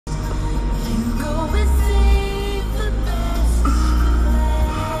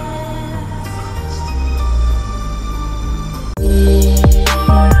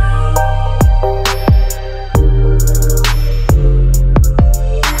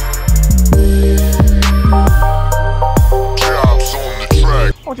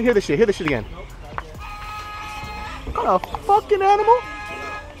you hear this shit. Hear this shit again. What kind of fucking animal?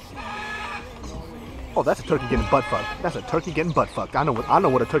 Oh, that's a turkey getting butt fucked. That's a turkey getting butt fucked. I know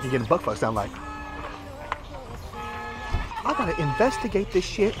what a turkey getting butt fucked sound like. I gotta investigate this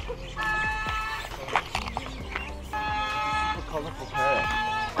shit. Colorful parrot.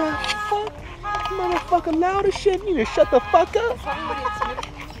 The fuck? Motherfucker loud as shit. You need to shut the fuck up.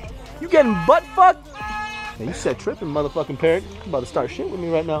 You getting butt fucked? Yeah, you said tripping, motherfucking parrot. You about to start shit with me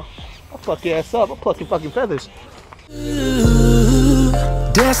right now. I'll fuck your ass up. I'll pluck your fucking feathers.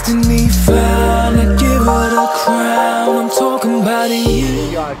 Destiny found, I give her the crown. I'm talking about you.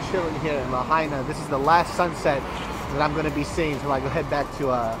 We are chilling here in Lahaina. This is the last sunset that I'm gonna be seeing till I go head back to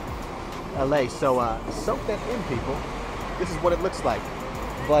LA. So soak that in, people. This is what it looks like.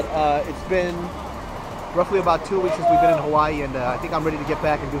 But it's been roughly about 2 weeks since we've been in Hawaii, and I think I'm ready to get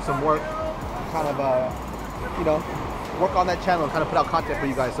back and do some work, kind of you know, work on that channel and kind of put out content for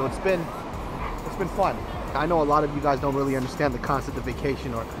you guys. So it's been fun. I know a lot of you guys don't really understand the concept of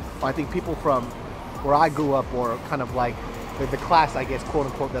vacation, or I think people from where I grew up, or kind of like the class, I guess, quote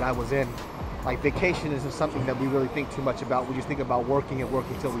unquote, that I was in, like vacation isn't something that we really think too much about. We just think about working and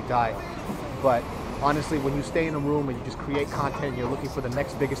working till we die. But honestly, when you stay in a room and you just create content and you're looking for the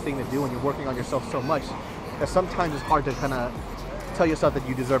next biggest thing to do and you're working on yourself so much that sometimes it's hard to kind of tell yourself that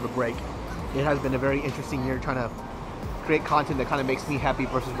you deserve a break. It has been a very interesting year trying to create content that kind of makes me happy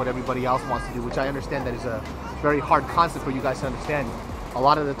versus what everybody else wants to do, which I understand that is a very hard concept for you guys to understand. A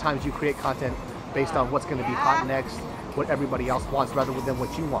lot of the times you create content based on what's going to be hot next, what everybody else wants rather than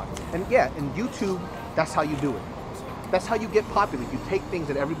what you want. And yeah, in YouTube, that's how you do it. That's how you get popular. You take things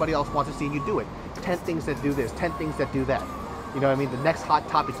that everybody else wants to see and you do it. 10 things that do this, 10 things that do that. You know what I mean? The next hot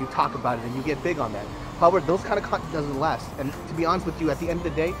topic, you talk about it and you get big on that. However, those kind of content doesn't last. And to be honest with you, at the end of the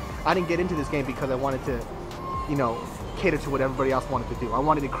day, I didn't get into this game because I wanted to, you know, cater to what everybody else wanted to do. I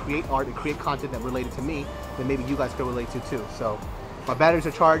wanted to create art and create content that related to me that maybe you guys could relate to too. So my batteries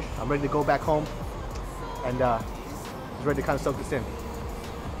are charged. I'm ready to go back home and just ready to kind of soak this in.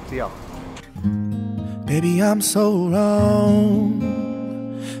 See y'all. Baby, I'm so wrong,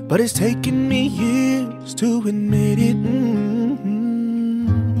 but it's taken me years to admit it.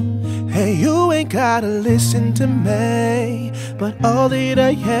 Hey, you ain't gotta listen to me, but all that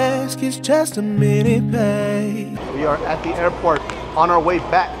I ask is just a minute, babe. We are at the airport on our way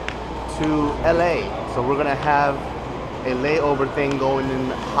back to LA. So we're gonna have a layover thing going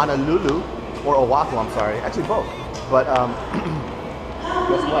in Honolulu, or Oahu, I'm sorry. Actually both. But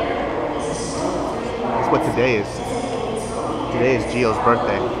guess what? That's what today is. Today is Gio's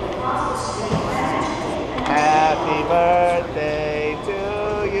birthday. Happy birthday to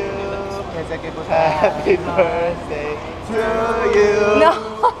you. Happy birthday to you. No.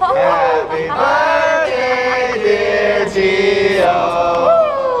 Happy birthday, dear Gio.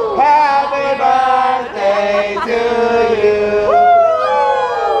 Happy birthday to you.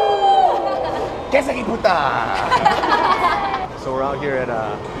 Que se puta. So we're out here at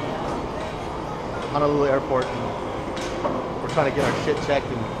Honolulu Airport, and we're trying to get our shit checked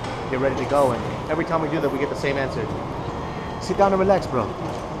and get ready to go, and every time we do that we get the same answer. Sit down and relax, bro.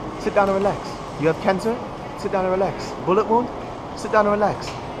 Sit down and relax. You have cancer? Sit down and relax. Bullet wound? Sit down and relax.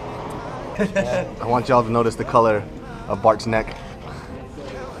 I want y'all to notice the color of Bart's neck.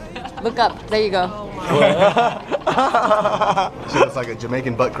 Look up. There you go. She looks like a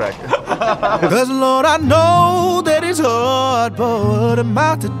Jamaican butt crack. Cause Lord, I know that it's hard, but what am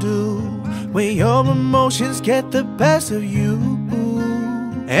I to do when your emotions get the best of you?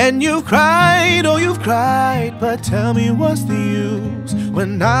 And you've cried, oh you've cried, but tell me what's the use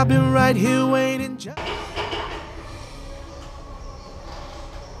when I've been right here waiting.